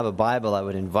Have a Bible, I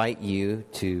would invite you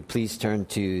to please turn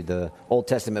to the Old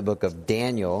Testament book of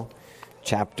Daniel,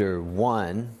 chapter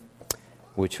 1,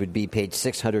 which would be page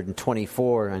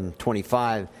 624 and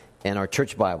 25 in our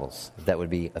church Bibles. That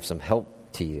would be of some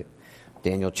help to you.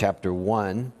 Daniel chapter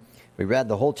 1. We read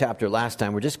the whole chapter last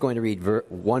time. We're just going to read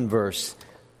one verse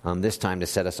this time to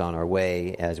set us on our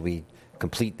way as we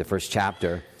complete the first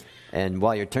chapter. And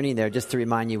while you're turning there, just to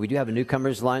remind you, we do have a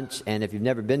newcomer's lunch, and if you've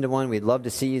never been to one, we'd love to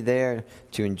see you there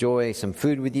to enjoy some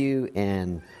food with you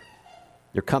and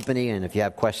your company. And if you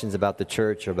have questions about the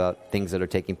church or about things that are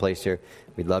taking place here,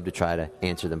 we'd love to try to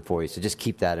answer them for you. So just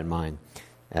keep that in mind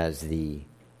as the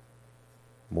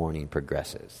morning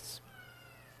progresses.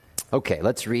 Okay,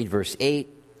 let's read verse 8.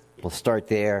 We'll start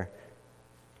there.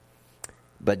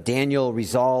 But Daniel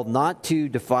resolved not to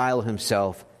defile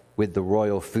himself with the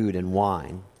royal food and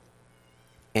wine.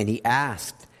 And he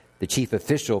asked the chief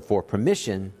official for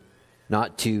permission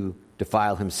not to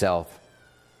defile himself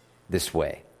this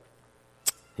way.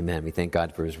 Amen. We thank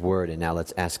God for his word. And now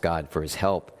let's ask God for his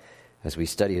help as we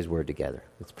study his word together.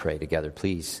 Let's pray together,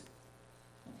 please.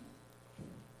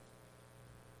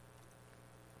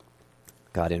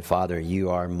 God and Father,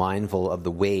 you are mindful of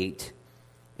the weight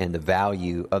and the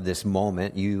value of this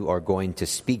moment. You are going to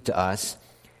speak to us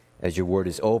as your word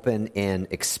is open and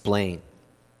explained.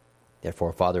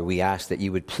 Therefore, Father, we ask that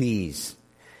you would please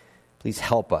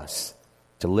help us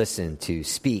to listen, to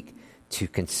speak, to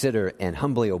consider, and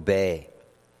humbly obey.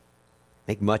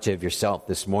 Make much of yourself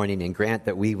this morning and grant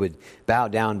that we would bow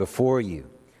down before you.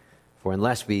 For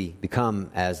unless we become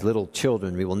as little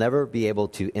children, we will never be able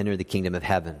to enter the kingdom of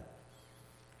heaven.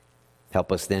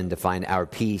 Help us then to find our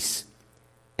peace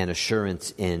and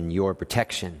assurance in your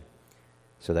protection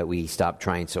so that we stop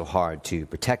trying so hard to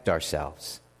protect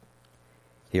ourselves.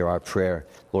 Hear our prayer,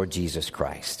 Lord Jesus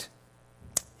Christ.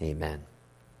 Amen.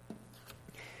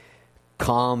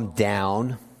 Calm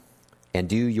down and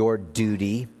do your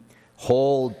duty.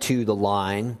 Hold to the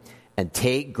line and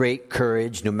take great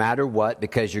courage no matter what,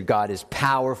 because your God is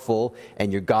powerful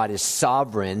and your God is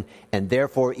sovereign. And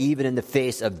therefore, even in the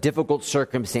face of difficult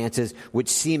circumstances which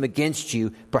seem against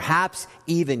you, perhaps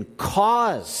even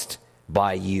caused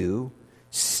by you,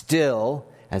 still,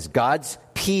 as God's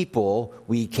people,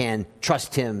 we can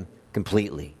trust him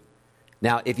completely.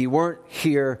 Now, if you weren't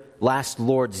here last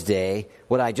Lord's Day,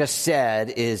 what I just said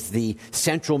is the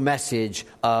central message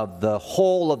of the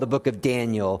whole of the book of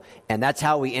Daniel, and that's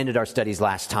how we ended our studies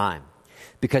last time.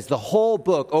 Because the whole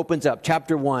book opens up,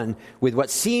 chapter 1, with what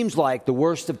seems like the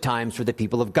worst of times for the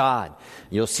people of God.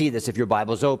 You'll see this if your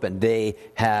Bible's open. They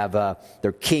have,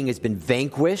 their king has been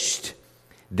vanquished.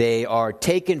 They are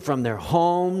taken from their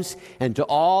homes, and to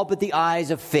all but the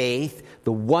eyes of faith,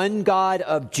 the one God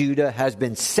of Judah has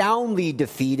been soundly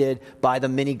defeated by the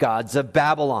many gods of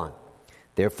Babylon.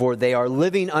 Therefore, they are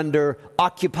living under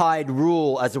occupied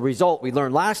rule as a result, we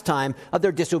learned last time, of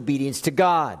their disobedience to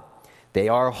God. They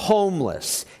are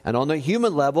homeless, and on the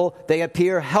human level, they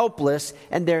appear helpless,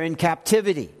 and they're in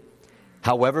captivity.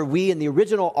 However, we in the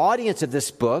original audience of this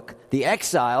book, the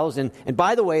exiles, and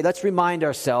by the way, let's remind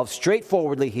ourselves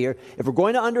straightforwardly here, if we're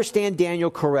going to understand Daniel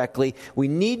correctly, we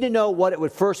need to know what it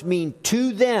would first mean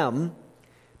to them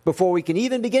before we can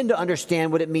even begin to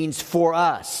understand what it means for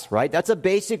us, right? That's a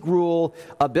basic rule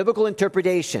of biblical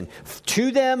interpretation.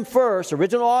 To them first,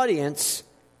 original audience,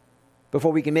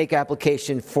 before we can make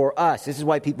application for us. This is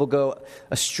why people go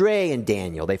astray in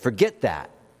Daniel. They forget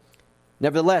that.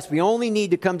 Nevertheless, we only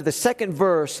need to come to the second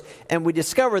verse, and we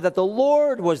discover that the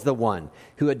Lord was the one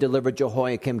who had delivered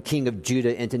Jehoiakim, king of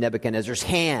Judah, into Nebuchadnezzar's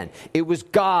hand. It was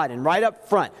God, and right up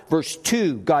front, verse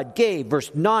 2, God gave. Verse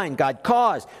 9, God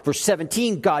caused. Verse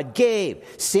 17, God gave.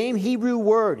 Same Hebrew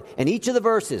word in each of the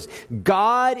verses.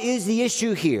 God is the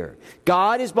issue here.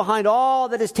 God is behind all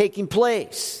that is taking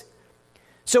place.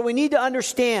 So we need to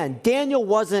understand, Daniel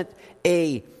wasn't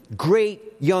a great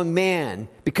young man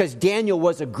because Daniel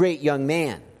was a great young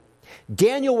man.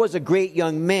 Daniel was a great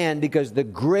young man because the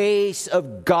grace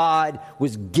of God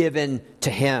was given to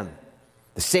him.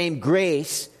 The same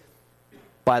grace,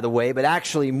 by the way, but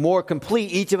actually more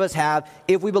complete each of us have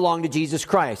if we belong to Jesus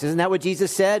Christ. Isn't that what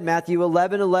Jesus said? Matthew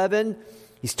 11:11.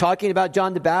 He's talking about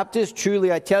John the Baptist.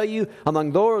 Truly, I tell you,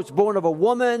 among those born of a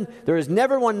woman, there has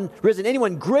never risen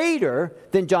anyone greater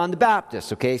than John the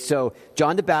Baptist. Okay, so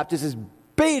John the Baptist is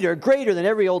greater than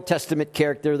every Old Testament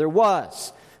character there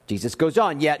was. Jesus goes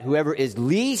on, yet whoever is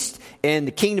least in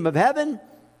the kingdom of heaven,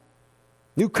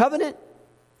 new covenant,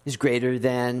 is greater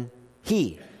than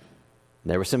he.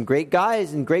 There were some great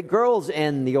guys and great girls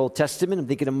in the Old Testament. I'm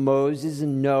thinking of Moses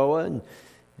and Noah and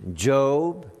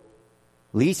Job.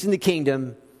 Least in the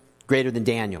kingdom, greater than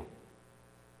Daniel.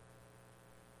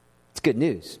 It's good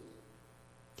news.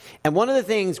 And one of the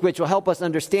things which will help us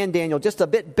understand Daniel just a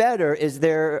bit better is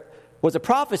there was a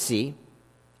prophecy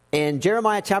in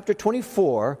Jeremiah chapter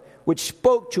 24 which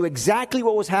spoke to exactly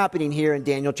what was happening here in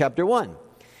Daniel chapter 1.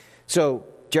 So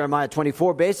Jeremiah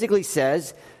 24 basically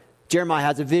says Jeremiah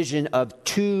has a vision of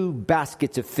 2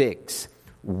 baskets of figs.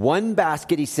 One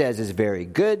basket, he says, is very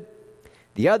good.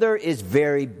 The other is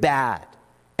very bad.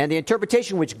 And the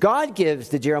interpretation which God gives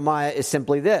to Jeremiah is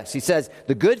simply this. He says,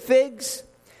 the good figs,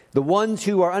 the ones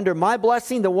who are under my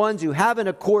blessing, the ones who haven't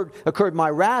incurred my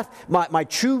wrath, my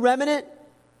true remnant,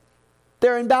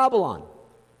 they're in Babylon.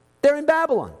 They're in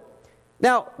Babylon.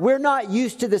 Now, we're not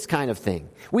used to this kind of thing.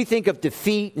 We think of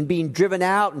defeat and being driven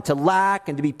out and to lack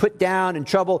and to be put down in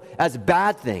trouble as a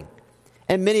bad thing.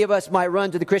 And many of us might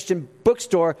run to the Christian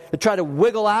bookstore to try to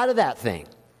wiggle out of that thing.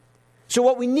 So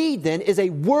what we need then is a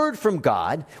word from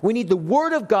God. We need the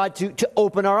word of God to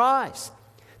open our eyes.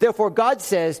 Therefore, God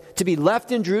says to be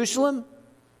left in Jerusalem,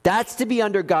 that's to be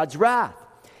under God's wrath.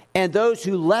 And those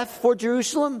who left for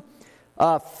Jerusalem,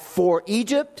 for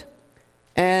Egypt,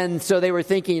 and so they were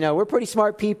thinking, we're pretty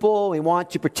smart people. We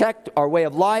want to protect our way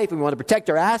of life. We want to protect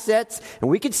our assets. And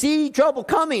we can see trouble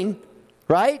coming,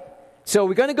 right? So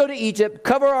we're going to go to Egypt,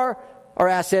 cover our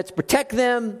assets, protect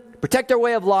them, protect our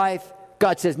way of life.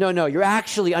 God says, no, you're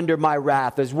actually under my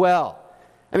wrath as well.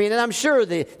 I mean, and I'm sure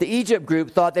the Egypt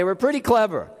group thought they were pretty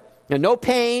clever. No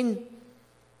pain.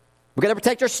 We're going to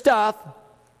protect our stuff.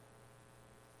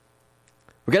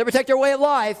 We're going to protect our way of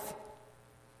life.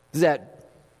 Is that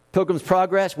Pilgrim's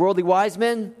Progress, Worldly Wise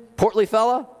Men, portly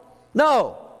fella?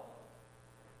 No.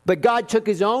 But God took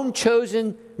his own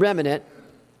chosen remnant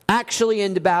actually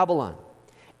into Babylon.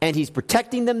 And he's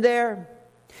protecting them there.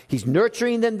 He's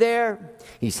nurturing them there.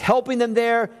 He's helping them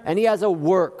there. And he has a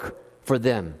work for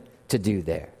them to do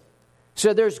there.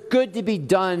 So there's good to be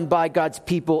done by God's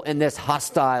people in this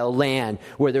hostile land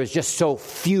where there's just so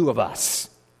few of us.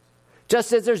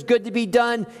 Just as there's good to be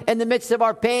done in the midst of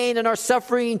our pain and our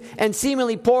suffering and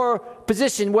seemingly poor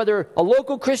position, whether a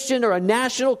local Christian or a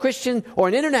national Christian or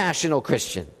an international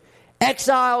Christian.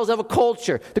 Exiles of a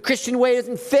culture. The Christian way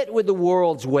doesn't fit with the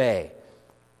world's way.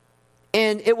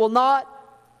 And it will not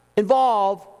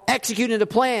involve executing a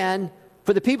plan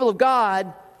for the people of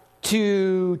God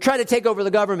to try to take over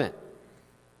the government,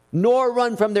 nor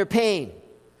run from their pain,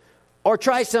 or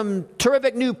try some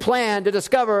terrific new plan to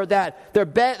discover that they're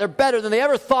better than they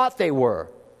ever thought they were.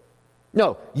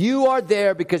 No, you are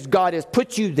there because God has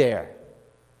put you there.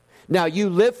 Now you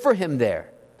live for him there.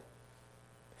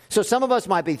 So some of us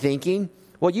might be thinking,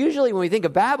 well, usually when we think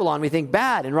of Babylon, we think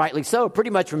bad, and rightly so. Pretty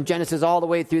much from Genesis all the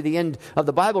way through the end of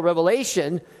the Bible,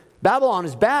 Revelation, Babylon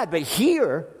is bad. But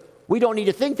here, we don't need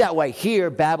to think that way.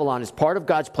 Here, Babylon is part of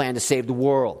God's plan to save the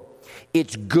world.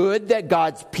 It's good that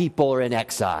God's people are in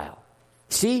exile.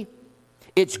 See?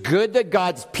 It's good that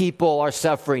God's people are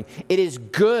suffering. It is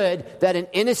good that an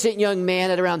innocent young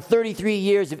man at around 33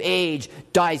 years of age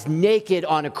dies naked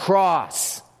on a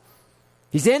cross.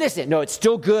 He's innocent. No, it's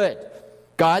still good.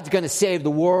 God's going to save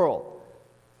the world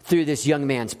through this young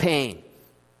man's pain.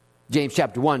 James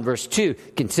chapter 1, verse 2,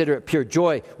 consider it pure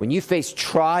joy when you face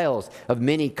trials of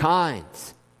many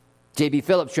kinds. J.B.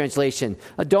 Phillips translation,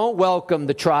 don't welcome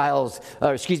the trials,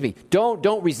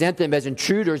 don't resent them as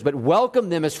intruders, but welcome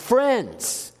them as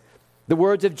friends. The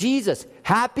words of Jesus,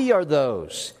 happy are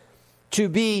those to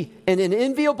be in an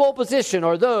enviable position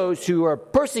are those who are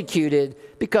persecuted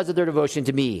because of their devotion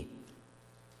to me.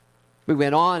 We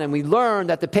went on and we learned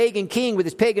that the pagan king with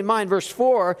his pagan mind, verse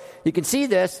 4, you can see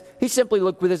this, he simply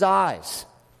looked with his eyes.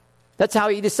 That's how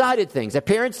he decided things.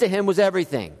 Appearance to him was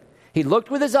everything. He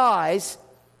looked with his eyes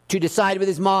to decide with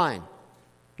his mind.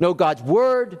 No God's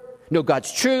word, no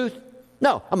God's truth.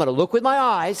 No, I'm going to look with my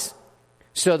eyes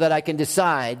so that I can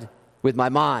decide with my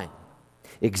mind.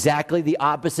 Exactly the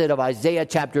opposite of Isaiah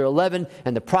chapter 11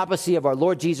 and the prophecy of our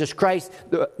Lord Jesus Christ,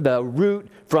 the root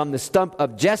from the stump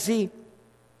of Jesse.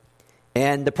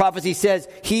 And the prophecy says,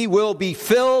 he will be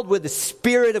filled with the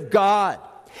Spirit of God,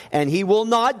 and he will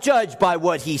not judge by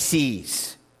what he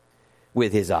sees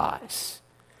with his eyes.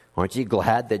 Aren't you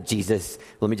glad that Jesus,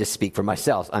 let me just speak for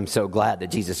myself. I'm so glad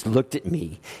that Jesus looked at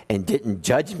me and didn't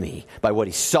judge me by what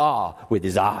he saw with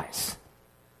his eyes.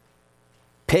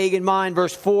 Pagan mind,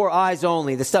 verse 4, eyes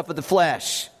only, the stuff of the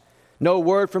flesh. No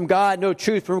word from God, no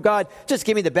truth from God. Just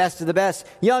give me the best of the best.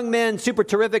 Young men, super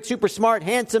terrific, super smart,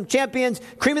 handsome, champions,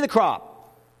 cream of the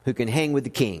crop, who can hang with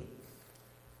the king.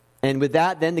 And with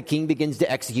that, then the king begins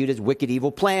to execute his wicked,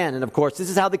 evil plan. And of course, this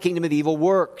is how the kingdom of evil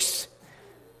works.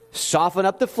 Soften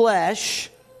up the flesh,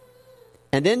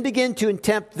 and then begin to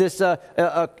attempt this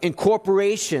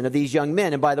incorporation of these young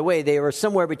men. And by the way, they were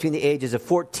somewhere between the ages of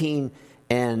 14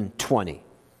 and 20.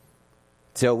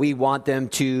 So we want them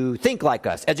to think like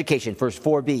us. Education, verse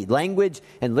 4b, language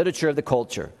and literature of the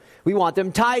culture. We want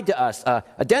them tied to us.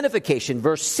 Identification,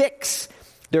 verse 6.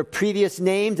 Their previous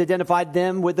names identified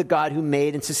them with the God who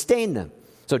made and sustained them.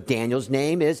 So Daniel's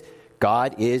name is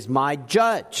God is my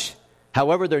judge.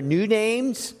 However, their new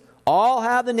names all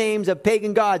have the names of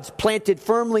pagan gods planted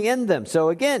firmly in them. So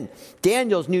again,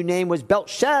 Daniel's new name was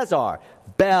Belshazzar.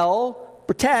 Bel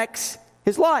protects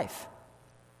his life.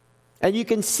 And you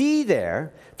can see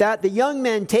there that the young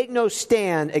men take no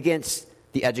stand against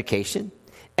the education,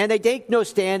 and they take no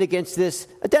stand against this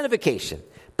identification.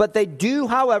 But they do,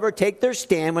 however, take their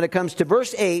stand when it comes to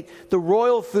verse 8, the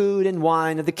royal food and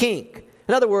wine of the king.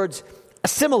 In other words,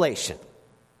 assimilation,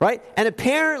 right? And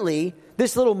apparently,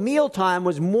 this little mealtime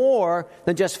was more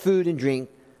than just food and drink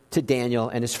to Daniel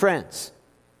and his friends.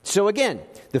 So again,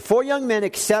 the 4 young men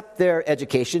accept their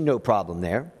education, no problem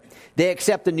there. They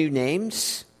accept the new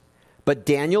names. But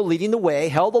Daniel, leading the way,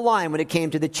 held the line when it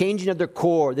came to the changing of their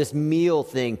core, this meal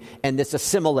thing, and this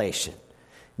assimilation.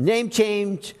 Name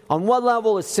change, on one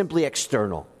level, is simply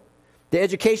external. The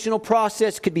educational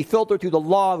process could be filtered through the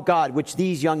law of God, which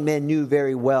these young men knew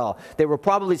very well. They were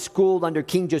probably schooled under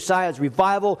King Josiah's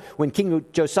revival when King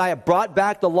Josiah brought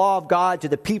back the law of God to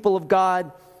the people of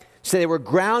God. So they were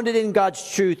grounded in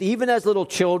God's truth, even as little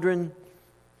children.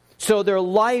 So their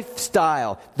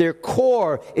lifestyle, their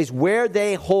core, is where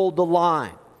they hold the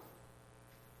line.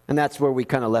 And that's where we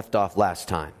kind of left off last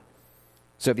time.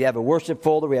 So if you have a worship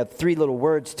folder, we have 3 little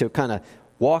words to kind of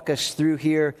walk us through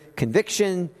here.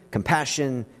 Conviction,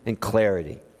 compassion, and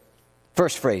clarity.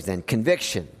 First phrase then,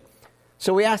 conviction.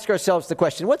 So we ask ourselves the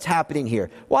question, what's happening here?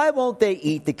 Why won't they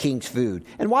eat the king's food?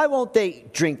 And why won't they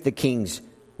drink the king's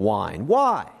wine?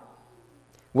 Why?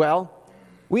 Well,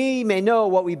 we may know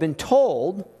what we've been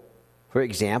told. For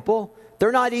example,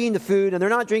 they're not eating the food and they're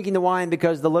not drinking the wine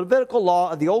because the Levitical law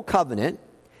of the Old Covenant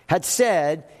had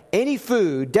said any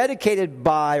food dedicated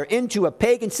by or into a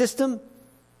pagan system,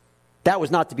 that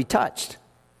was not to be touched.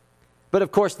 But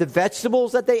of course, the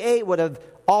vegetables that they ate would have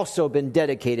also been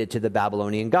dedicated to the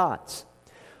Babylonian gods.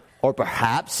 Or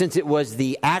perhaps, since it was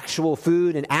the actual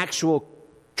food and actual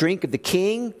drink of the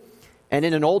king, and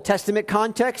in an Old Testament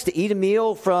context, to eat a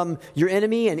meal from your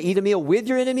enemy and eat a meal with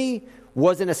your enemy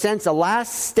was, in a sense, a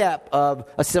last step of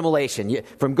assimilation,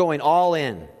 from going all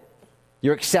in.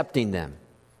 You're accepting them.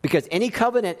 Because any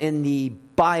covenant in the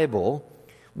Bible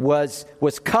was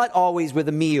cut always with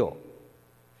a meal.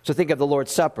 So think of the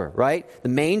Lord's Supper, right? The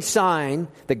main sign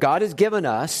that God has given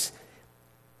us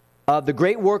of the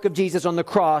great work of Jesus on the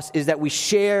cross is that we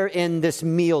share in this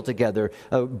meal together,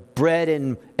 bread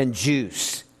and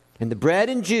juice. And the bread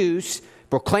and juice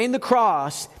proclaim the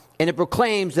cross, and it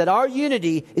proclaims that our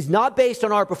unity is not based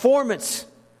on our performance,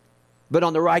 but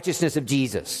on the righteousness of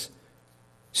Jesus.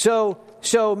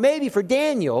 So maybe for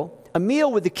Daniel, a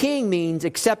meal with the king means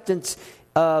acceptance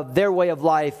of their way of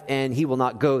life, and he will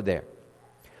not go there.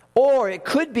 Or it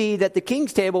could be that the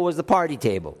king's table was the party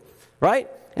table, right?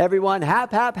 Everyone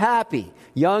happy.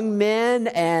 Young men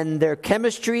and their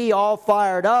chemistry all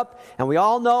fired up. And we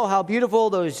all know how beautiful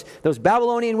those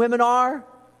Babylonian women are,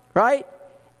 right?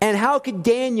 And how could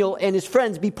Daniel and his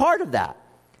friends be part of that?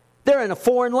 They're in a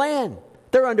foreign land.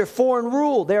 They're under foreign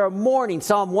rule. They are mourning.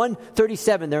 Psalm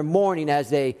 137, they're mourning as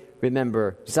they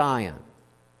remember Zion.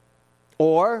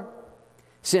 Or,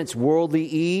 since worldly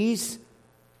ease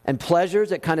and pleasures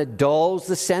that kind of dulls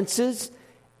the senses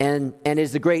and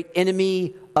is the great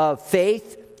enemy of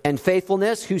faith and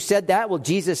faithfulness. Who said that? Well,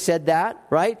 Jesus said that,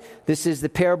 right? This is the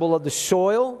parable of the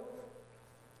soil.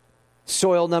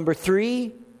 Soil number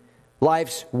 3,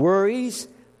 life's worries,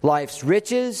 life's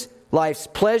riches, life's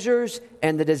pleasures,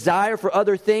 and the desire for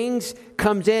other things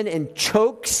comes in and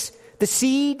chokes the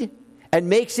seed and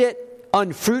makes it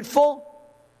unfruitful.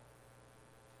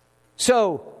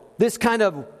 So this kind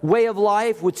of way of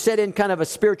life would set in kind of a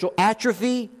spiritual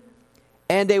atrophy,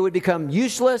 and they would become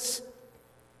useless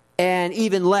and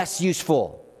even less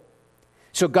useful.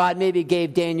 So God maybe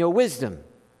gave Daniel wisdom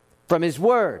from his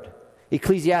word.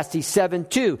 Ecclesiastes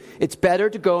 7:2. It's better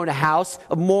to go in a house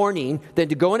of mourning than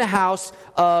to go in a house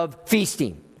of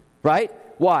feasting. Right?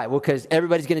 Why? Well, because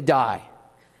everybody's going to die.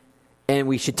 And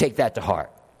we should take that to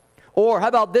heart. Or how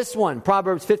about this one?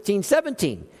 Proverbs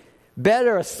 15:17.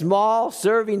 Better a small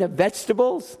serving of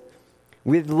vegetables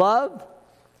with love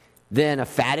than a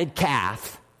fatted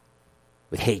calf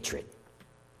with hatred.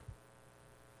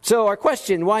 So our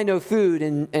question, why no food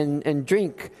and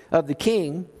drink of the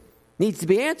king, needs to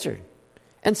be answered.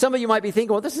 And some of you might be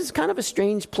thinking, well, this is kind of a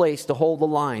strange place to hold the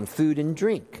line, food and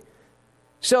drink.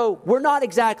 So we're not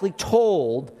exactly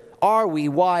told are we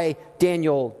why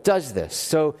Daniel does this?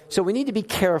 So we need to be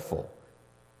careful.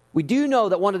 We do know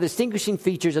that one of the distinguishing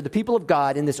features of the people of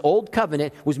God in this old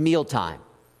covenant was mealtime.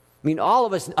 I mean, all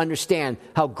of us understand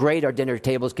how great our dinner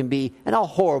tables can be and how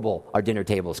horrible our dinner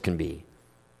tables can be.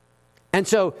 And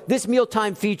so this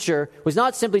mealtime feature was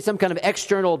not simply some kind of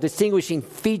external distinguishing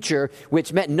feature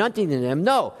which meant nothing to them.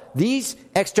 No, these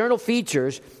external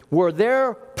features were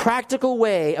their practical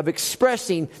way of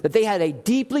expressing that they had a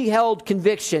deeply held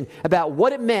conviction about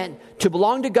what it meant to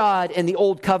belong to God in the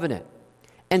old covenant.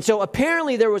 And so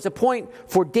apparently there was a point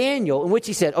for Daniel in which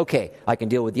he said, okay, I can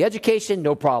deal with the education,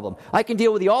 no problem. I can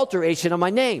deal with the alteration of my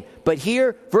name. But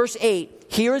here, verse 8,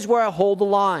 here is where I hold the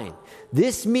line.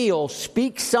 This meal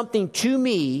speaks something to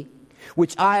me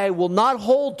which I will not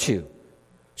hold to,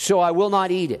 so I will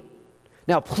not eat it.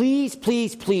 Now, please,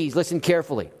 please, please listen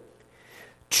carefully.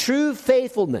 True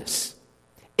faithfulness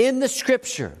in the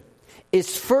Scripture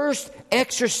is first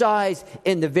exercised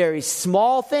in the very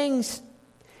small things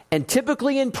and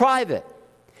typically in private.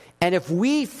 And if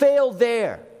we fail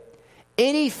there,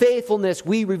 any faithfulness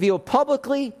we reveal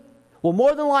publicly will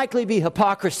more than likely be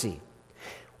hypocrisy.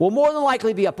 Will more than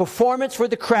likely be a performance for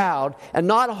the crowd and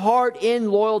not heart-in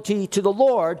loyalty to the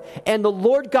Lord. And the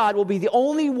Lord God will be the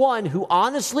only one who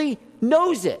honestly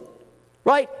knows it.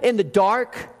 Right? In the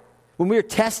dark, when we're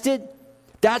tested,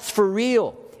 that's for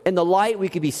real. In the light, we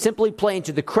could be simply playing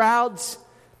to the crowds,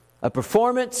 a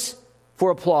performance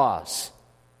for applause.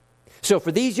 So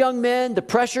for these young men, the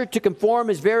pressure to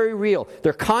conform is very real.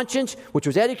 Their conscience, which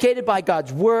was educated by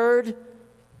God's word,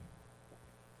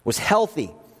 was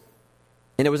healthy.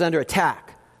 And it was under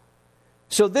attack.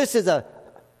 So this is a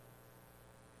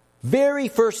very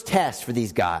first test for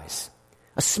these guys.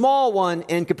 A small one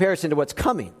in comparison to what's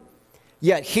coming.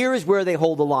 Yet here is where they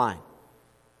hold the line.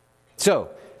 So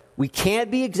we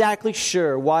can't be exactly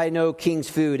sure why no king's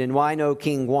food and why no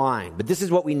king wine. But this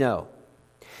is what we know.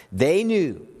 They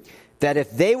knew that if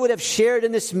they would have shared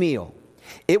in this meal,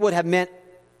 it would have meant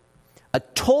a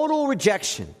total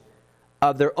rejection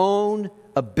of their own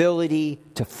ability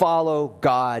to follow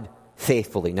God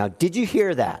faithfully. Now, did you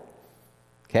hear that?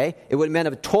 Okay? It would have meant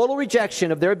a total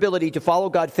rejection of their ability to follow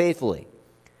God faithfully.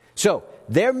 So,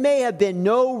 there may have been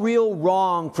no real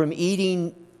wrong from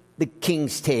eating the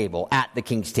king's table, at the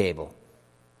king's table.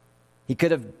 He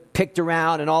could have picked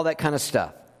around and all that kind of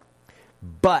stuff.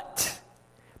 But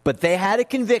they had a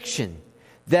conviction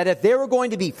that if they were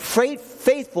going to be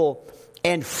faithful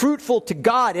and fruitful to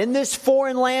God in this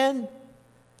foreign land,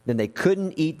 then they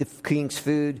couldn't eat the king's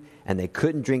food and they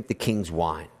couldn't drink the king's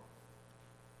wine.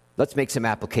 Let's make some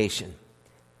application.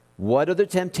 What are the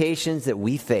temptations that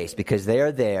we face? Because they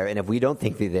are there, and if we don't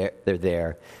think they're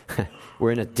there,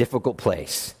 we're in a difficult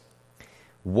place.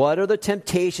 What are the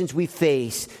temptations we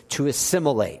face to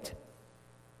assimilate?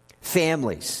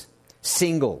 Families,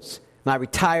 singles, my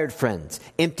retired friends,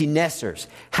 empty nesters.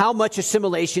 How much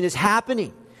assimilation is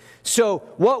happening? So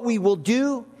what we will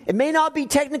do, it may not be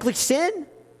technically sin,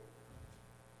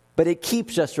 but it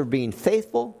keeps us from being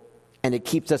faithful, and it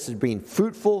keeps us from being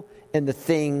fruitful in the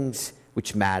things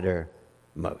which matter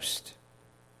most.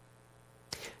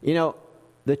 You know,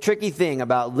 the tricky thing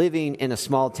about living in a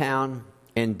small town,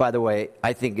 and by the way,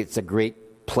 I think it's a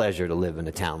great pleasure to live in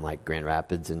a town like Grand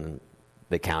Rapids and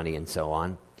the county and so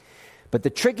on. But the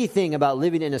tricky thing about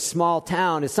living in a small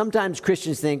town is sometimes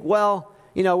Christians think, well,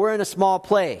 you know, we're in a small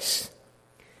place.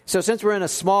 So since we're in a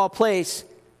small place,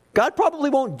 God probably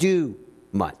won't do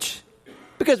much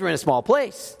because we're in a small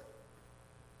place.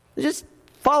 Just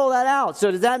follow that out.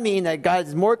 So does that mean that God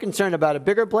is more concerned about a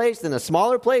bigger place than a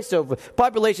smaller place? So if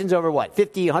population's over what,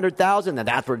 50, 100,000, then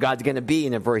that's where God's going to be.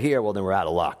 And if we're here, well, then we're out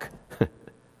of luck. Is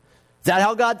that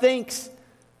how God thinks?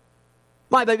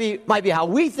 Might be how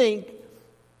we think,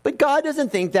 but God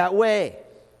doesn't think that way.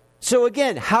 So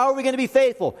again, how are we going to be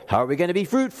faithful? How are we going to be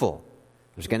fruitful?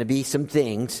 There's going to be some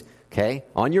things, okay,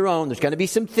 on your own. There's going to be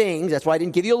some things. That's why I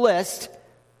didn't give you a list.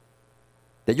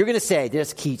 That you're going to say,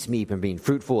 this keeps me from being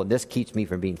fruitful and this keeps me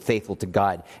from being faithful to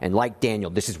God. And like Daniel,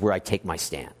 this is where I take my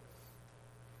stand.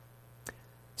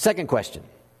 Second question.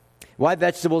 Why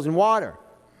vegetables and water?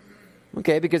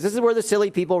 Okay, because this is where the silly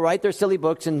people write their silly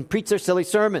books and preach their silly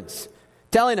sermons.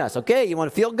 Telling us, okay, you want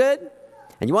to feel good?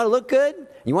 And you want to look good? And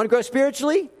you want to grow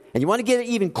spiritually? And you want to get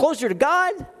even closer to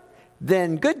God?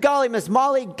 Then good golly, Miss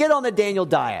Molly, get on the Daniel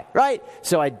diet, right?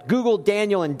 So I Googled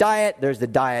Daniel and diet. There's the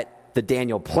diet, the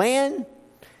Daniel plan.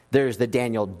 There's the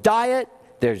Daniel diet,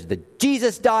 there's the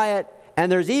Jesus diet,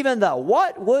 and there's even the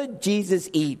what would Jesus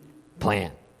eat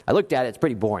plan. I looked at it, it's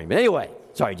pretty boring. But anyway,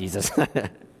 sorry, Jesus.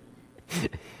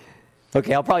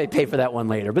 Okay, I'll probably pay for that one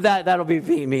later, but that'll be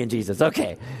me and Jesus.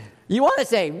 Okay. You want to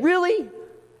say, really?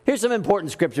 Here's some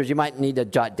important scriptures you might need to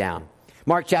jot down.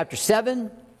 Mark chapter 7,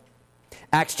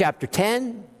 Acts chapter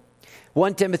 10,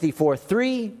 1 Timothy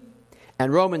 4:3,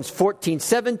 and Romans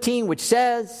 14:17, which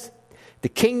says, the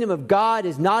kingdom of God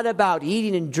is not about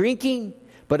eating and drinking,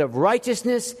 but of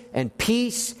righteousness and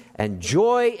peace and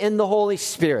joy in the Holy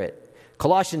Spirit.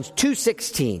 Colossians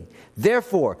 2:16,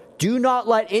 therefore, do not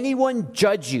let anyone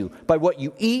judge you by what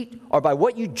you eat or by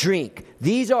what you drink.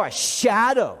 These are a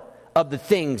shadow of the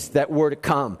things that were to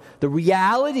come. The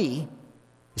reality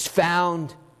is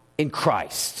found in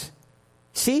Christ.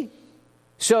 See?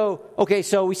 So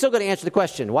we still got to answer the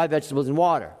question, why vegetables and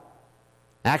water?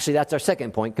 Actually, that's our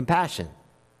second point, compassion.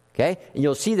 Okay? And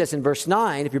you'll see this in verse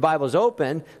 9, if your Bible is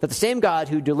open, that the same God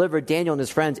who delivered Daniel and his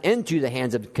friends into the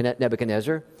hands of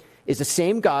Nebuchadnezzar is the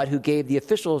same God who gave the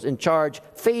officials in charge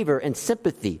favor and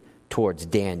sympathy towards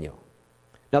Daniel.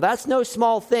 Now, that's no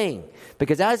small thing,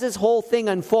 because as this whole thing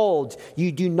unfolds,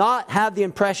 you do not have the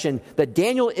impression that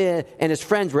Daniel and his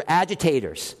friends were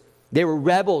agitators. They were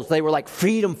rebels. They were like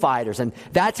freedom fighters, and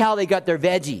that's how they got their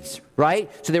veggies,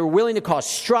 right? So they were willing to cause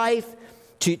strife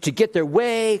to get their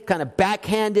way, kind of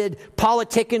backhanded,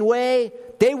 politicking way.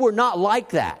 They were not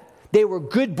like that. They were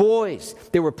good boys.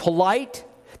 They were polite.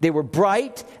 They were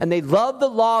bright, and they loved the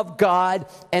law of God,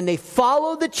 and they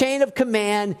followed the chain of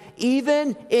command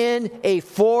even in a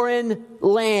foreign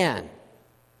land.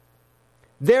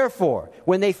 Therefore,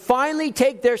 when they finally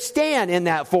take their stand in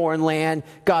that foreign land,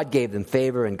 God gave them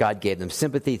favor and God gave them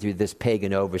sympathy through this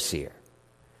pagan overseer.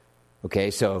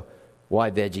 Okay, so why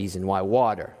veggies and why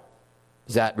water?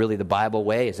 Is that really the Bible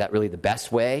way? Is that really the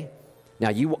best way? Now,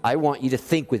 I want you to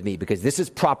think with me, because this is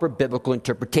proper biblical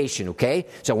interpretation, okay?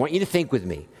 So I want you to think with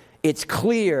me. It's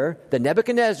clear that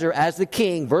Nebuchadnezzar, as the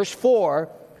king, verse 4,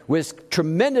 was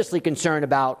tremendously concerned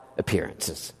about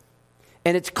appearances.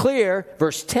 And it's clear,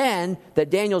 verse 10,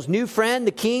 that Daniel's new friend,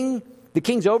 the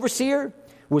king's overseer,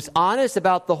 was honest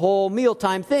about the whole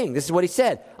mealtime thing. This is what he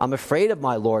said. I'm afraid of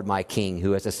my lord, my king,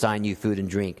 who has assigned you food and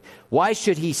drink. Why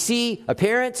should he see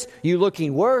appearance, you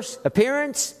looking worse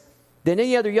appearance than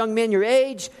any other young man your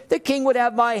age? The king would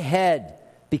have my head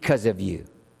because of you.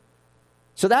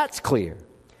 So that's clear.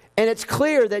 And it's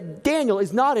clear that Daniel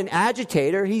is not an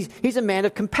agitator. He's a man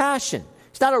of compassion.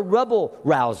 He's not a rebel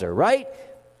rouser, right?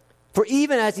 For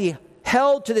even as he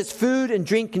held to this food and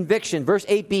drink conviction, verse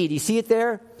 8b, do you see it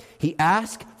there? He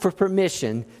asked for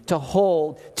permission to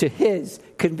hold to his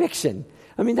conviction.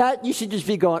 I mean, that you should just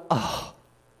be going, oh,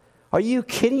 are you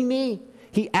kidding me?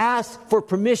 He asked for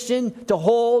permission to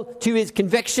hold to his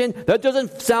conviction. That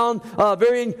doesn't sound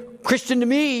very Christian to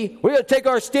me. We're going to take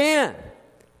our stand.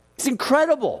 It's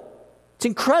incredible. It's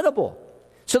incredible.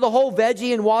 So the whole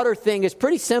veggie and water thing is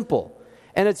pretty simple.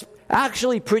 And it's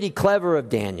actually pretty clever of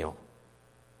Daniel.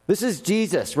 This is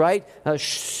Jesus, right?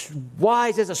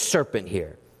 Wise as a serpent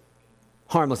here.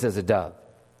 Harmless as a dove.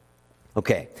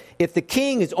 Okay. If the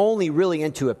king is only really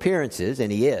into appearances,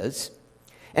 and he is,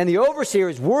 and the overseer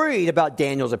is worried about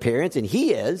Daniel's appearance, and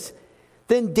he is,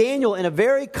 then Daniel, in a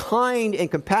very kind and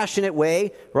compassionate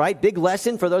way, right? Big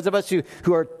lesson for those of us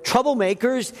who are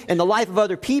troublemakers in the life of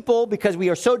other people because we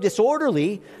are so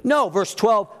disorderly. No, verse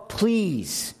 12,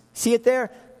 please. See it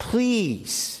there?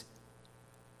 Please.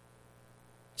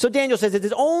 So Daniel says it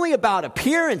is only about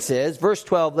appearances. Verse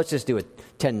 12, let's just do a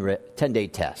 10-day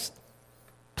test.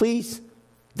 Please,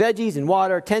 veggies and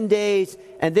water, 10 days,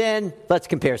 and then let's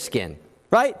compare skin.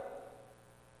 Right?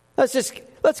 Let's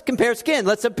compare skin.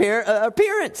 Let's compare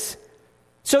appearance.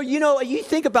 So, you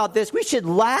think about this. We should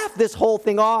laugh this whole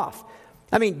thing off.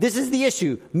 I mean, this is the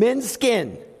issue. Men's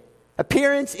skin.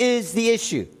 Appearance is the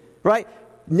issue. Right?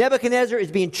 Nebuchadnezzar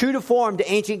is being true to form to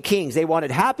ancient kings. They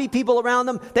wanted happy people around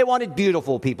them. They wanted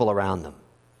beautiful people around them.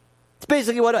 It's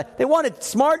basically they wanted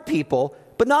smart people,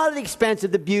 but not at the expense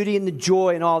of the beauty and the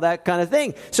joy and all that kind of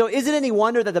thing. So is it any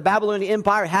wonder that the Babylonian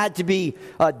Empire had to be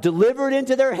delivered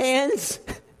into their hands?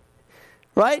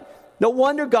 Right? No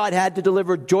wonder God had to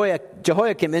deliver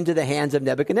Jehoiakim into the hands of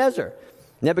Nebuchadnezzar.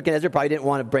 Nebuchadnezzar probably didn't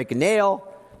want to break a nail,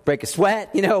 break a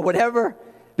sweat, whatever,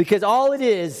 because all it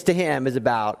is to him is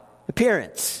about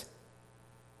appearance.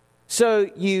 So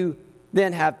you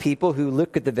then have people who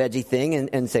look at the veggie thing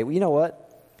and say, well, you know what?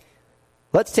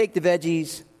 Let's take the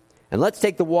veggies and let's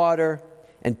take the water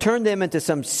and turn them into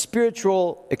some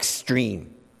spiritual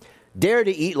extreme. Dare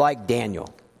to eat like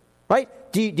Daniel. Right?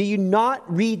 Do you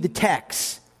not read the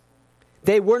text?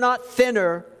 They were not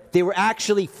thinner. They were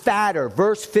actually fatter.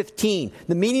 Verse 15.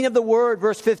 The meaning of the word,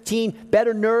 verse 15,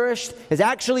 better nourished, is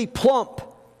actually plump.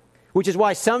 Which is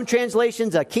why some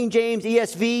translations, King James,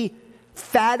 ESV,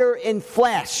 fatter in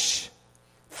flesh.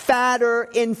 Fatter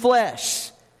in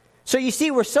flesh. So you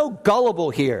see, we're so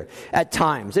gullible here at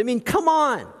times. I mean, come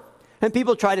on. And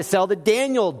people try to sell the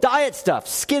Daniel diet stuff,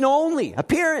 skin only,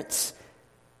 appearance.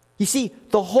 You see,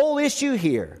 the whole issue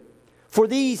here for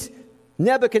these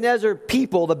Nebuchadnezzar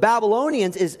people, the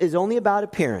Babylonians, is only about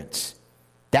appearance.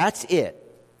 That's it.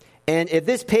 And if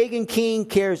this pagan king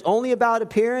cares only about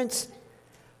appearance,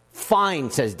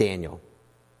 fine, says Daniel.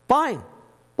 Fine.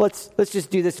 Let's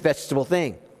just do this vegetable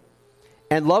thing.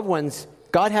 And loved ones,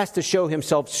 God has to show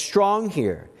himself strong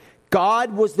here.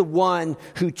 God was the one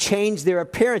who changed their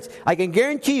appearance. I can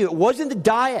guarantee you it wasn't the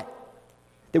diet.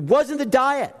 It wasn't the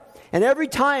diet. And every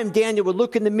time Daniel would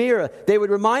look in the mirror, they would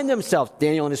remind themselves,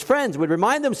 Daniel and his friends would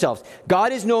remind themselves,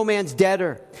 God is no man's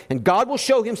debtor, and God will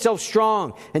show himself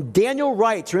strong. And Daniel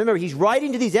writes, remember, he's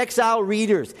writing to these exile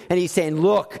readers, and he's saying,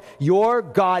 look, your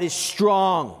God is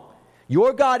strong.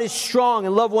 Your God is strong,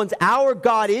 and loved ones, our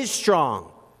God is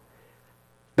strong.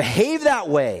 Behave that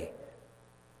way.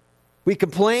 We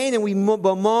complain and we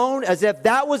bemoan as if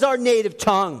that was our native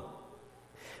tongue,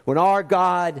 when our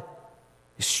God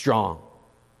is strong.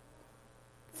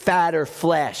 Fatter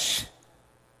flesh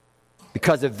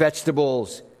because of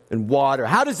vegetables and water.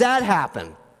 How does that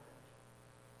happen?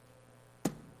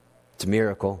 It's a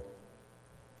miracle.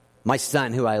 My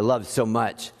son, who I love so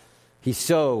much, he's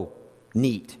so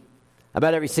neat.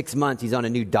 About every 6 months, he's on a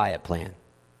new diet plan.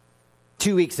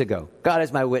 2 weeks ago, God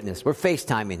is my witness, we're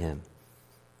FaceTiming him.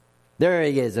 There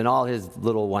he is in all his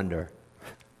little wonder.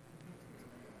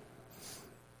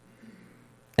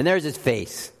 And there's his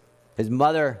face. His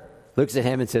mother looks at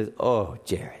him and says, oh,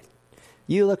 Jared,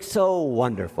 you look so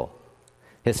wonderful.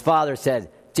 His father said,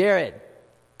 Jared,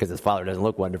 because his father doesn't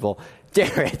look wonderful,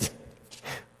 Jared,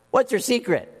 what's your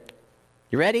secret?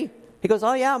 You ready? He goes,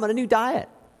 oh, yeah, I'm on a new diet.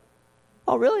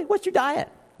 Oh, really? What's your diet?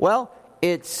 Well,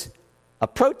 it's a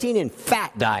protein and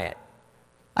fat diet.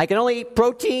 I can only eat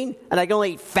protein and I can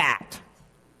only eat fat.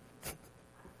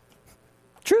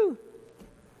 True.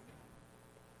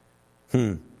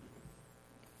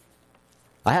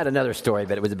 I had another story,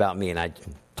 but it was about me and I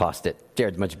tossed it.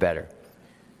 Jared's much better.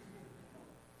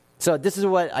 So this is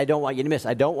what I don't want you to miss.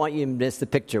 I don't want you to miss the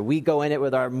picture. We go in it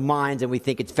with our minds and we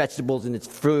think it's vegetables and it's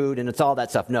fruit and it's all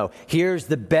that stuff. No, here's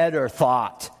the better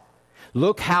thought.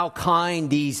 Look how kind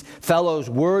these fellows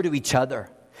were to each other.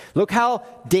 Look how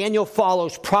Daniel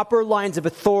follows proper lines of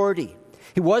authority.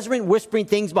 He wasn't whispering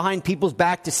things behind people's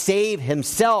back to save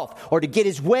himself or to get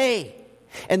his way.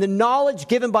 And the knowledge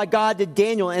given by God to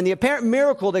Daniel and the apparent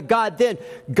miracle that God did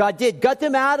got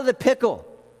them out of the pickle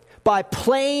by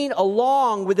playing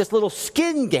along with this little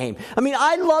skin game. I mean,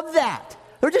 I love that.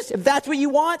 They're just, if that's what you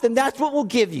want, then that's what we'll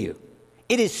give you.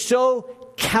 It is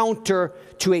so counter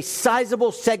to a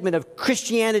sizable segment of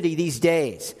Christianity these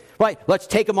days. Right, let's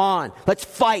take them on. Let's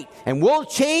fight, and we'll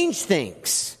change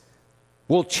things.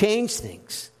 We'll change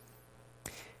things.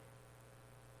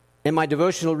 In my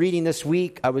devotional reading this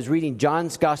week, I was reading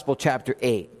John's Gospel, chapter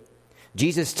 8.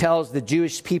 Jesus tells the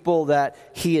Jewish people that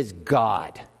he is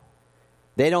God.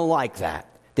 They don't like that.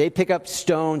 They pick up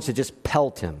stones to just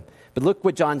pelt him. But look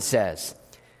what John says.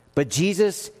 But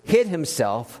Jesus hid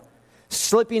himself,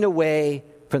 slipping away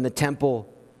from the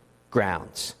temple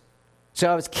grounds.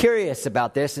 So I was curious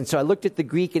about this, and so I looked at the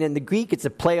Greek, and in the Greek, it's a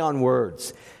play on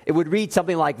words. It would read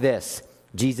something like this.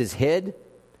 Jesus hid,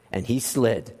 and he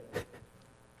slid.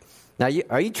 Now,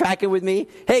 are you tracking with me?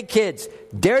 Hey, kids,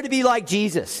 dare to be like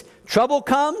Jesus. Trouble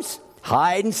comes,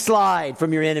 hide and slide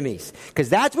from your enemies, because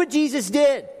that's what Jesus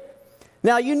did.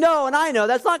 Now, you know, and I know,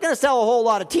 that's not going to sell a whole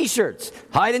lot of T-shirts.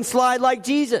 Hide and slide like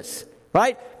Jesus,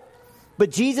 right?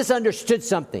 But Jesus understood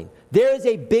something. There is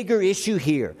a bigger issue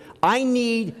here. I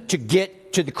need to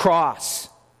get to the cross.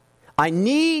 I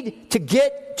need to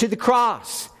get to the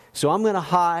cross. So I'm going to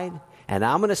hide and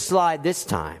I'm going to slide this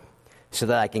time so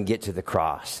that I can get to the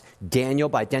cross. Daniel,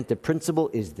 by dint of principle,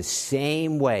 is the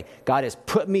same way. God has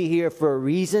put me here for a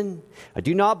reason. I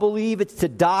do not believe it's to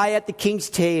die at the king's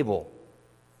table.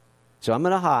 So I'm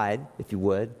going to hide, if you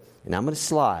would, and I'm going to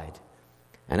slide.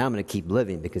 And I'm going to keep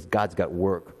living because God's got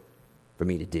work for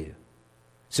me to do.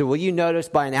 So will you notice,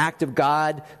 by an act of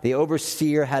God, the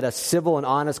overseer had a civil and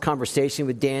honest conversation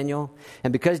with Daniel.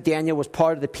 And because Daniel was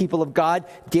part of the people of God,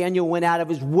 Daniel went out of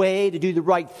his way to do the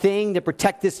right thing to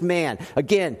protect this man.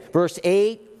 Again, verse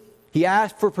 8, he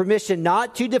asked for permission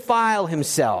not to defile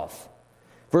himself.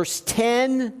 Verse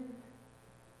 10,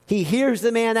 he hears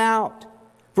the man out.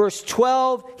 Verse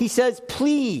 12, he says,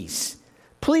 please,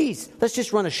 let's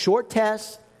just run a short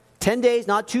test, 10 days,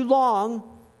 not too long,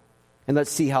 and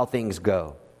let's see how things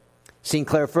go.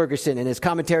 Sinclair Ferguson, in his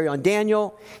commentary on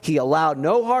Daniel, he allowed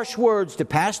no harsh words to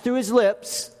pass through his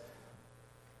lips.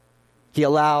 He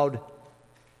allowed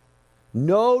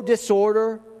no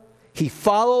disorder He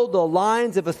followed the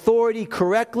lines of authority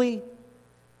correctly.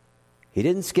 He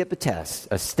didn't skip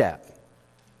a step.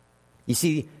 You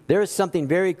see, there is something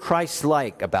very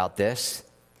Christ-like about this.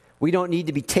 We don't need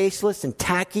to be tasteless and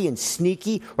tacky and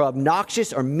sneaky or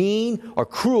obnoxious or mean or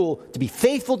cruel to be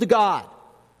faithful to God.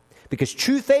 Because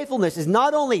true faithfulness is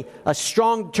not only a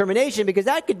strong determination, because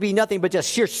that could be nothing but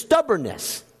just sheer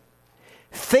stubbornness.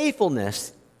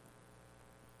 Faithfulness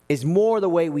is more the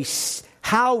way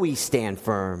how we stand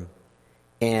firm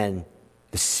and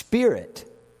the spirit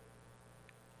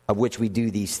of which we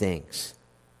do these things.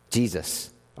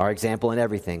 Jesus, our example in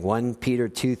everything. 1 Peter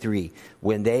 2:3.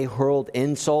 When they hurled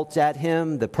insults at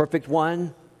him, the perfect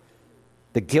one,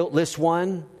 the guiltless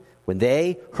one, when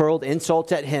they hurled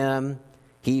insults at him,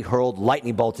 he hurled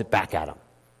lightning bolts back at them.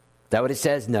 Is that what it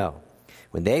says? No.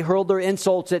 When they hurled their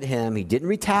insults at him, he didn't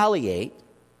retaliate.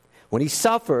 When he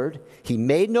suffered, he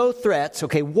made no threats.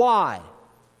 Okay, why?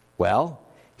 Well,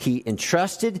 he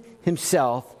entrusted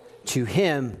himself to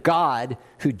him, God,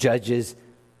 who judges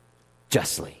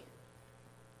justly.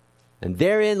 And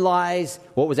therein lies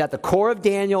what was at the core of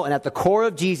Daniel and at the core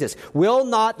of Jesus. Will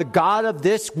not the God of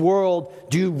this world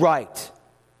do right?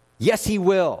 Yes, he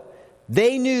will.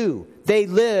 They knew, they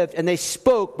lived, and they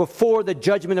spoke before the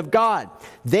judgment of God.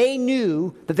 They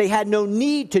knew that they had no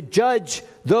need to judge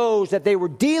those that they were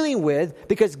dealing with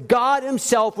because God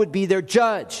himself would be their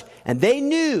judge. And they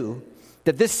knew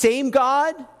that this same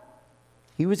God,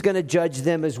 he was going to judge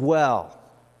them as well.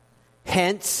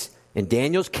 Hence, in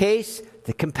Daniel's case,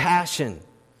 the compassion,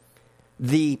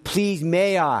 the please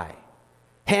may I.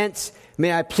 Hence,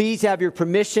 may I please have your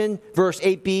permission, verse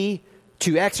 8b,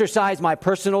 to exercise my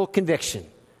personal conviction.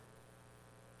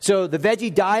 So the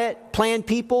veggie diet plan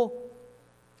people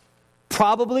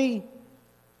probably,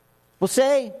 we'll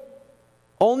say,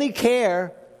 only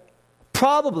care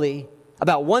probably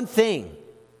about one thing.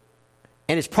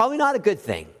 And it's probably not a good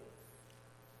thing.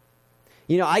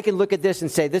 You know, I can look at this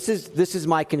and say, this is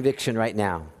my conviction right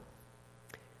now.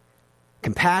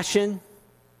 Compassion,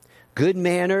 good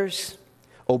manners,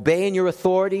 obeying your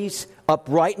authorities,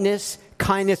 uprightness,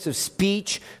 kindness of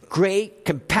speech, great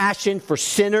compassion for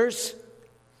sinners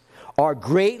are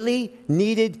greatly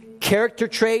needed character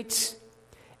traits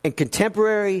in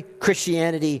contemporary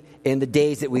Christianity in the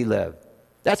days that we live.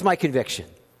 That's my conviction.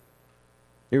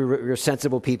 You're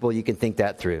sensible people, you can think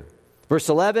that through. Verse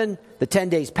 11, the 10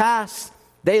 days pass,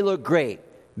 they look great.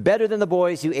 Better than the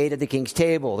boys who ate at the king's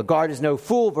table. The guard is no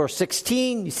fool. Verse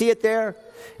 16, you see it there?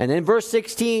 And in verse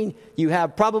 16, you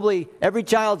have probably every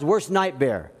child's worst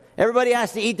nightmare. Everybody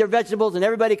has to eat their vegetables and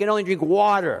everybody can only drink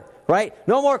water, right?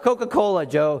 No more Coca-Cola,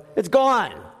 Joe. It's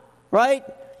gone, right?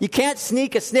 You can't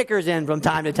sneak a Snickers in from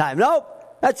time to time. Nope,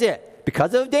 that's it.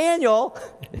 Because of Daniel,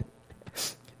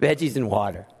 veggies and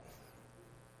water.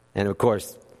 And of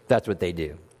course, that's what they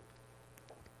do.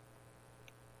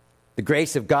 The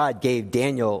grace of God gave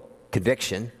Daniel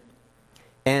conviction,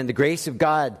 and the grace of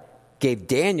God gave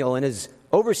Daniel and his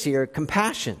overseer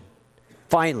compassion.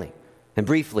 Finally, and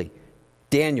briefly,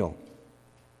 Daniel,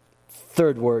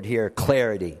 third word here,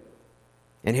 clarity.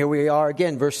 And here we are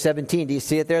again, verse 17. Do you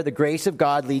see it there? The grace of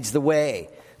God leads the way.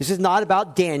 This is not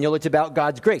about Daniel, it's about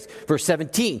God's grace. Verse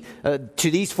 17,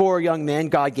 to these four young men,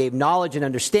 God gave knowledge and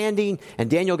understanding, and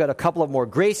Daniel got a couple of more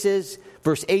graces.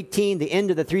 Verse 18, the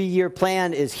end of the 3-year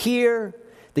plan is here.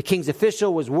 The king's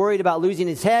official was worried about losing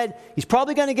his head. He's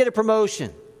probably going to get a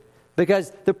promotion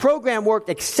because the program worked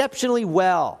exceptionally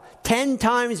well, 10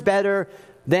 times better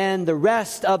than the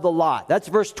rest of the lot. That's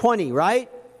verse 20, right?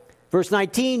 Verse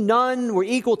 19, none were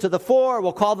equal to the four.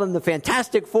 We'll call them the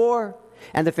Fantastic Four.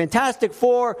 And the Fantastic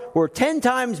Four were 10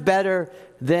 times better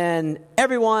than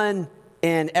everyone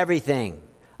and everything.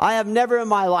 I have never in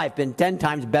my life been 10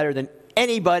 times better than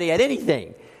anybody at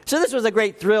anything. So this was a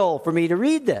great thrill for me to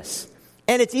read this.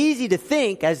 And it's easy to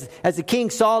think, as the king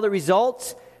saw the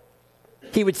results,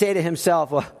 he would say to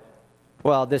himself,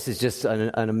 well, this is just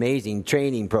an amazing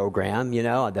training program,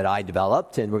 that I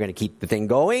developed, and we're going to keep the thing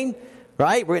going,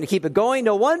 right? We're going to keep it going.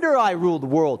 No wonder I rule the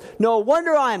world. No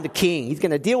wonder I am the king. He's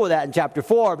going to deal with that in chapter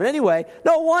 4. But anyway,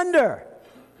 no wonder.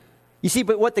 You see,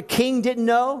 but what the king didn't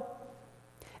know,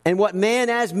 and what man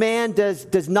as man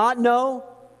does not know,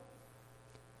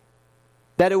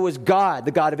 that it was God,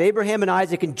 the God of Abraham and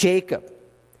Isaac and Jacob.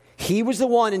 He was the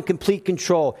one in complete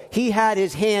control. He had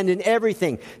his hand in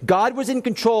everything. God was in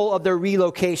control of their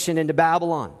relocation into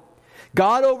Babylon.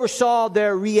 God oversaw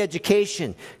their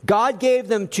re-education. God gave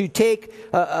them to take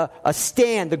a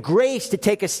stand, the grace to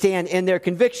take a stand in their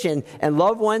conviction. And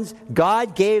loved ones,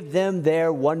 God gave them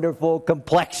their wonderful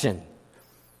complexion.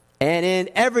 And in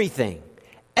everything,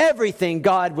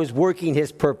 God was working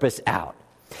his purpose out.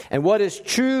 And what is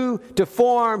true to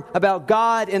form about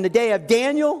God in the day of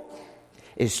Daniel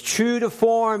is true to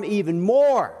form even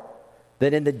more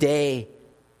than in the day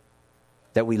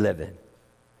that we live in.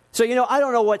 So, I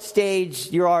don't know what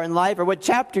stage you are in life or what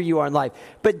chapter you are in life,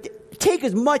 but take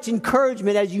as much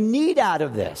encouragement as you need out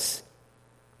of this.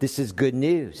 This is good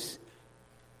news.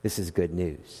 This is good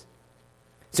news.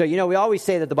 So, we always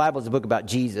say that the Bible is a book about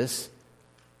Jesus,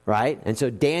 right? And so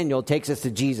Daniel takes us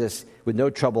to Jesus with no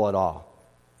trouble at all.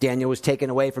 Daniel was taken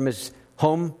away from his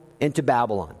home into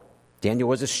Babylon. Daniel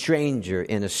was a stranger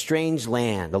in a strange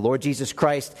land. The Lord Jesus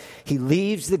Christ, he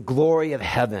leaves the glory of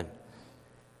heaven.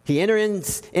 He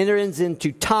enters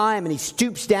into time, and he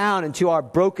stoops down into our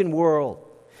broken world.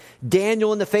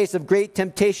 Daniel, in the face of great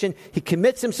temptation, he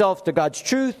commits himself to God's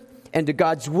truth and to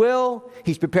God's will.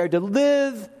 He's prepared to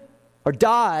live or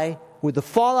die with the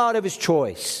fallout of his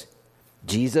choice.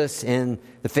 Jesus, in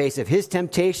the face of his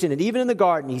temptation, and even in the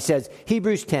garden, he says,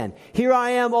 Hebrews 10, "Here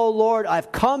I am, O Lord,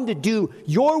 I've come to do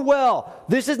your will."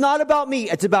 This is not about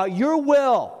me, it's about your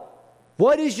will.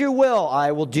 What is your will?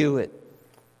 I will do it.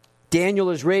 Daniel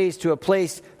is raised to a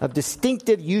place of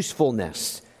distinctive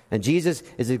usefulness, and Jesus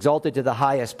is exalted to the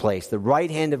highest place, the right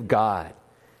hand of God,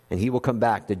 and he will come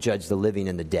back to judge the living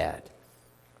and the dead.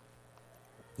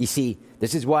 You see,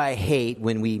 this is why I hate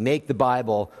when we make the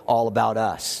Bible all about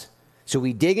us. So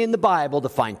we dig in the Bible to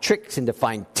find tricks and to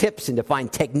find tips and to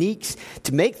find techniques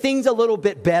to make things a little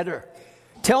bit better.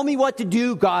 Tell me what to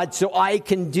do, God, so I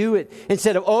can do it.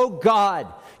 Instead of, oh God,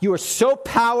 you are so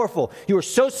powerful. You are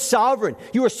so sovereign.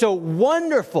 You are so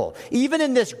wonderful. Even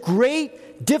in this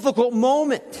great, difficult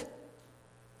moment,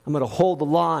 I'm going to hold the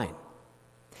line.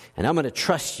 And I'm going to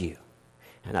trust you.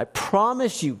 And I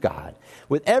promise you, God,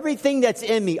 with everything that's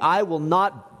in me, I will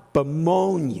not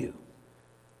bemoan you.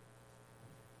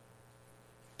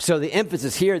 So the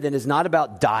emphasis here then is not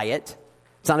about diet.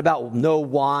 It's not about no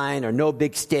wine or no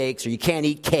big steaks or you can't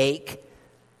eat cake.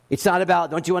 It's not about,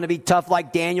 don't you want to be tough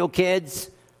like Daniel, kids?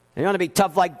 You want to be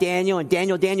tough like Daniel? And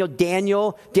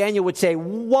Daniel would say,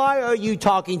 why are you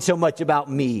talking so much about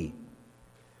me?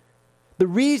 The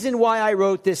reason why I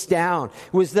wrote this down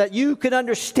was that you could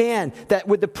understand that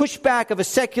with the pushback of a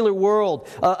secular world,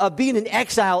 of being in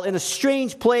exile in a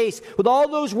strange place, with all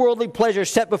those worldly pleasures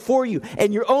set before you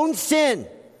and your own sin,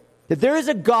 that there is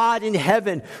a God in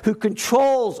heaven who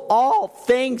controls all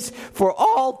things for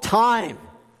all time.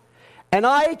 And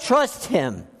I trust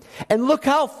him. And look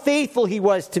how faithful he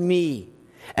was to me.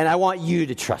 And I want you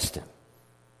to trust him.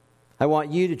 I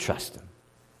want you to trust him.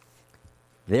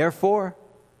 Therefore,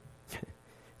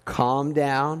 calm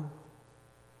down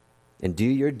and do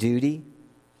your duty.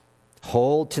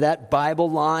 Hold to that Bible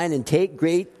line and take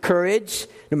great courage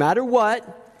no matter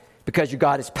what. Because your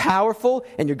God is powerful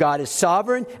and your God is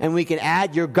sovereign. And we can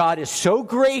add, your God is so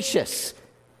gracious.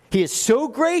 He is so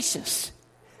gracious.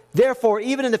 Therefore,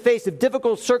 even in the face of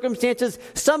difficult circumstances,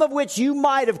 some of which you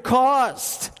might have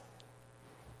caused,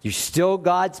 you're still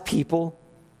God's people.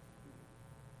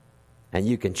 And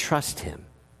you can trust him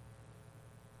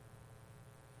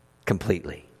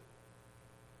completely.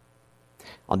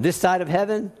 On this side of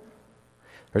heaven,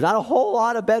 there's not a whole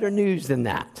lot of better news than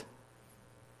that.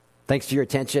 Thanks for your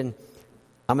attention.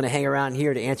 I'm going to hang around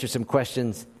here to answer some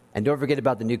questions. And don't forget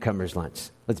about the newcomers' lunch.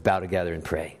 Let's bow together and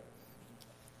pray.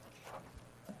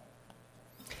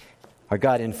 Our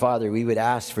God and Father, we would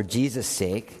ask for Jesus'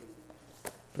 sake,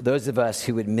 for those of us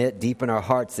who admit deep in our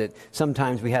hearts that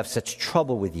sometimes we have such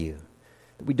trouble with you,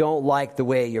 that we don't like the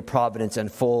way your providence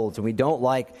unfolds, and we don't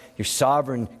like your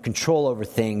sovereign control over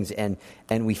things, and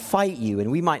we fight you.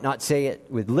 And we might not say it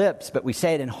with lips, but we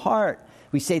say it in heart.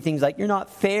 We say things like, you're not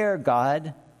fair,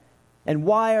 God. And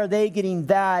why are they getting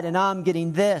that and I'm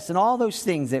getting this? And all those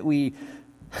things that we,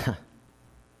 at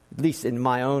least in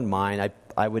my own mind,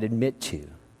 I would admit to.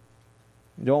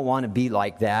 We don't want to be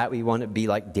like that. We want to be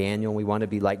like Daniel. We want to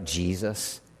be like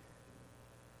Jesus.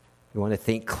 We want to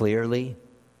think clearly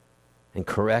and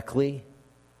correctly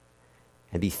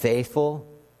and be faithful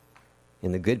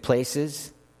in the good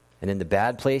places and in the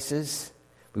bad places.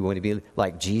 We want to be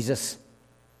like Jesus,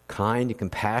 kind and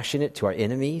compassionate to our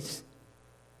enemies.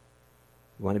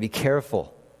 We want to be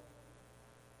careful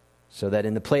so that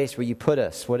in the place where you put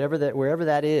us, wherever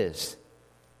that is,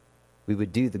 we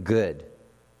would do the good,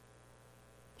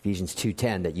 Ephesians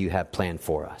 2:10, that you have planned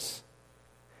for us.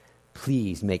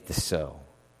 Please make this so.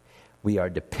 We are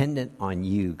dependent on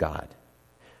you, God,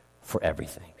 for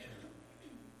everything.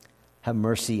 Have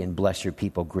mercy and bless your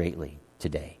people greatly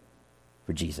today,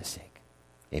 for Jesus' sake.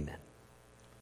 Amen.